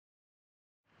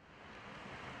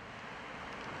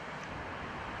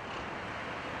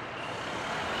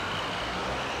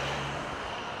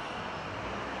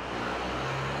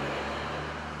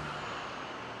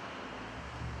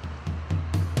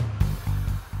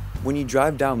When you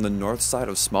drive down the north side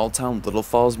of small-town Little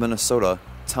Falls, Minnesota,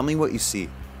 tell me what you see.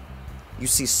 You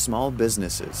see small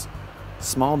businesses.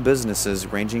 Small businesses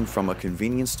ranging from a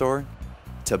convenience store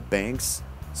to banks,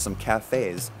 some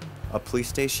cafes, a police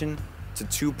station, to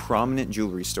 2 prominent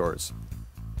jewelry stores.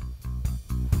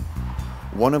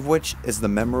 One of which is the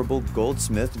memorable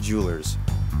GoldSmith Jewelers.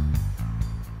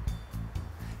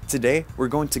 Today, we're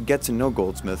going to get to know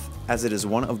GoldSmith as it is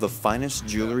one of the finest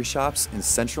jewelry shops in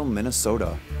central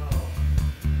Minnesota.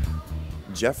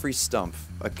 Jeffrey Stumpf,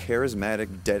 a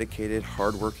charismatic, dedicated,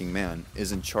 hardworking man,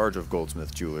 is in charge of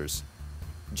GoldSmith Jewelers.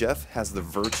 Jeff has the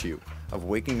virtue of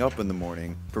waking up in the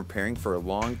morning, preparing for a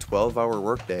long 12-hour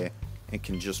workday, and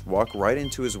can just walk right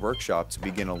into his workshop to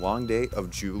begin a long day of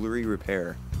jewelry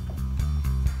repair.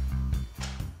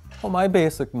 Well, my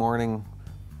basic morning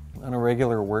on a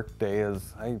regular work day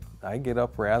is I get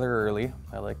up rather early.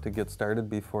 I like to get started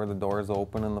before the doors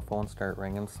open and the phones start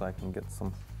ringing so I can get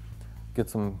some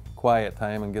quiet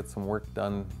time and get some work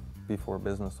done before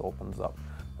business opens up.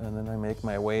 And then I make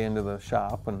my way into the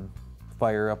shop and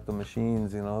fire up the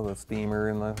machines, you know, the steamer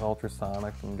and the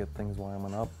ultrasonic, and get things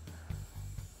warming up.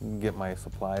 And get my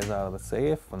supplies out of the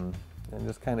safe and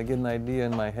just kind of get an idea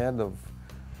in my head of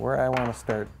where I want to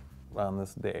start on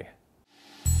this day.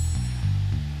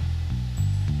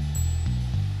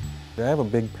 I have a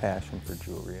big passion for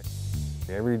jewelry.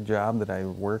 Every job that I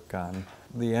work on,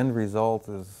 the end result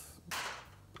is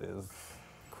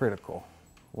critical.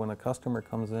 When a customer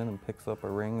comes in and picks up a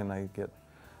ring and I get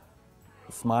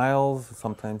smiles,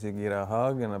 sometimes you get a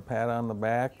hug and a pat on the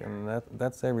back, and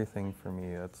that's everything for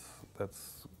me.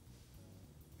 That's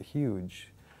huge.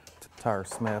 Tar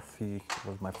Smith, he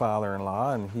was my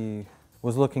father-in-law, and he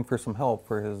was looking for some help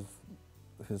for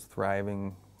his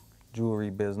thriving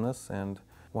jewelry business, and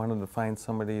wanted to find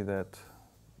somebody that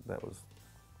was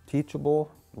teachable,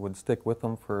 would stick with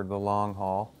him for the long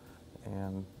haul,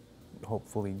 and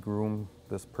hopefully groom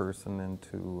this person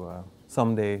into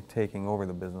someday taking over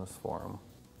the business for him.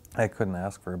 I couldn't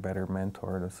ask for a better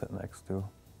mentor to sit next to.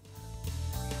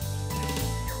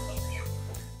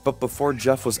 But before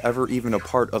Jeff was ever even a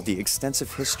part of the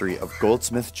extensive history of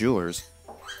GoldSmith Jewelers,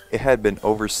 it had been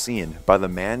overseen by the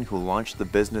man who launched the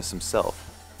business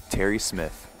himself, Terry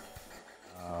Smith.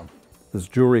 This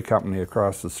jewelry company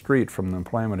across the street from the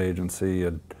employment agency,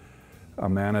 a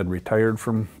man had retired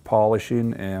from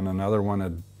polishing and another one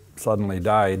had suddenly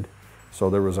died. So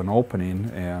there was an opening,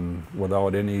 and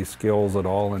without any skills at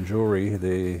all in jewelry,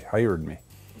 they hired me.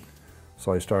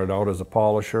 So I started out as a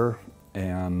polisher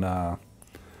and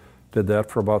did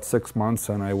that for about 6 months,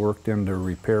 and I worked into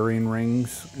repairing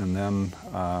rings and then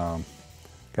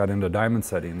got into diamond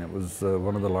setting. It was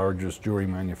one of the largest jewelry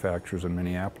manufacturers in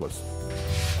Minneapolis.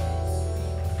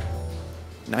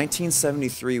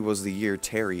 1973 was the year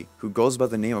Terry, who goes by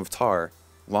the name of Tar,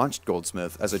 launched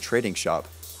GoldSmith as a trading shop.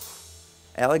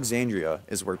 Alexandria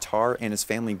is where Tar and his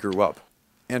family grew up,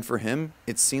 and for him,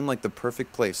 it seemed like the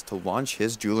perfect place to launch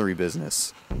his jewelry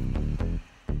business. I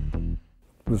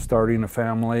was starting a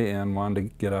family and wanted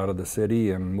to get out of the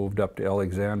city and moved up to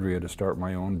Alexandria to start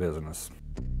my own business.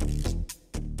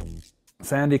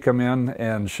 Sandy came in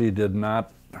and she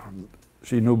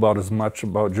knew about as much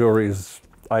about jewelry as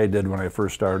I did when I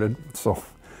first started. So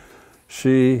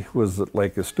she was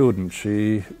like a student.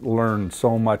 She learned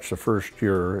so much the first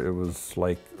year. It was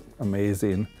like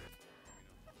amazing.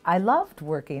 I loved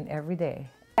working every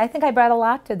day. I think I brought a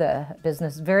lot to the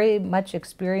business, very much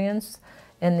experience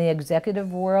in the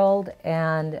executive world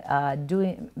and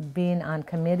being on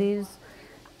committees.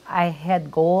 I had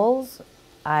goals.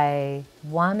 I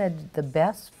wanted the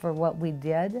best for what we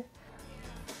did.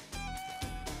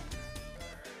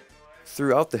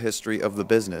 Throughout the history of the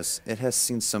business, it has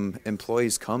seen some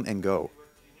employees come and go.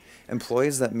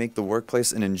 Employees that make the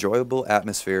workplace an enjoyable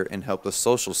atmosphere and help the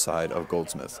social side of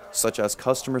GoldSmith, such as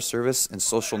customer service and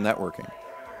social networking.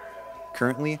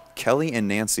 Currently, Kelly and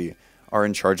Nancy are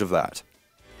in charge of that.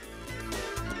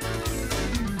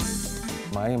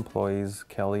 My employees,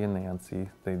 Kelly and Nancy,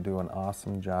 they do an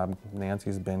awesome job.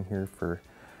 Nancy's been here for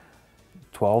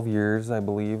 12 years, I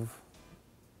believe,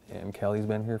 and Kelly's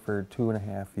been here for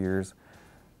 2.5 years.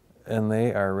 And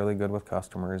they are really good with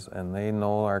customers, and they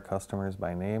know our customers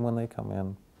by name when they come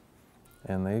in.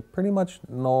 And they pretty much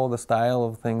know the style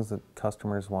of things that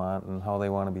customers want and how they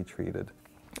want to be treated.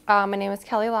 My name is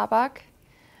Kelly Labach.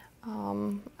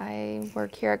 I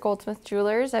work here at GoldSmith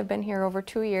Jewelers. I've been here over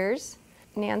 2 years.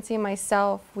 Nancy and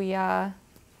myself, we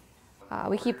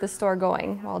keep the store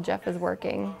going while Jeff is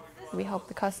working. We help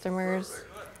the customers.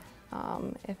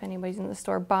 If anybody's in the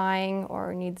store buying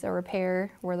or needs a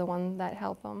repair, we're the ones that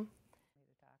help them.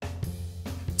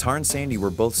 Tar and Sandy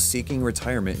were both seeking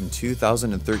retirement in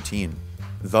 2013,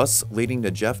 thus leading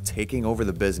to Jeff taking over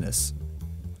the business.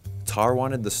 Tar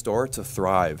wanted the store to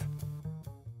thrive.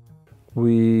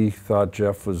 We thought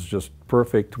Jeff was just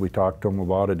perfect. We talked to him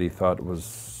about it. He thought it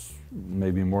was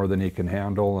maybe more than he can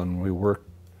handle, and we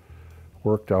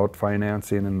worked out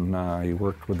financing, and he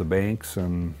worked with the banks,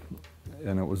 and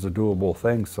it was a doable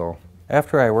thing. So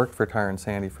After I worked for Tar and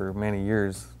Sandy for many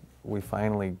years, we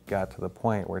finally got to the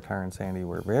point where Tar and Sandy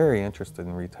were very interested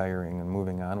in retiring and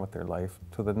moving on with their life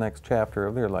to the next chapter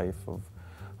of their life of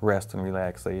rest and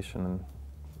relaxation and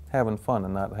having fun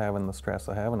and not having the stress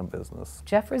of having a business.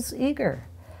 Jeff was eager,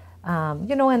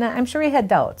 you know, and I'm sure he had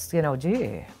doubts, you know,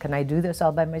 gee, can I do this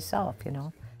all by myself, you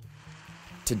know?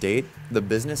 To date, the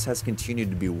business has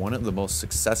continued to be one of the most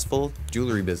successful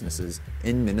jewelry businesses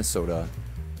in Minnesota.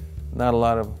 Not a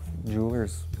lot of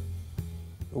jewelers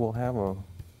will have a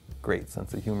great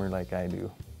sense of humor like I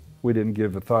do. we didn't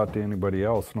give a thought to anybody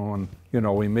else. No one, you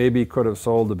know, we maybe could have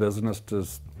sold the business to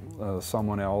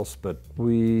someone else, but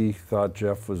we thought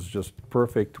Jeff was just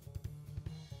perfect.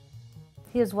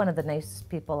 He is one of the nicest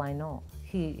people I know.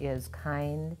 He is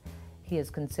kind, he is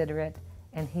considerate,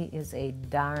 and he is a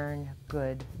darn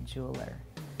good jeweler.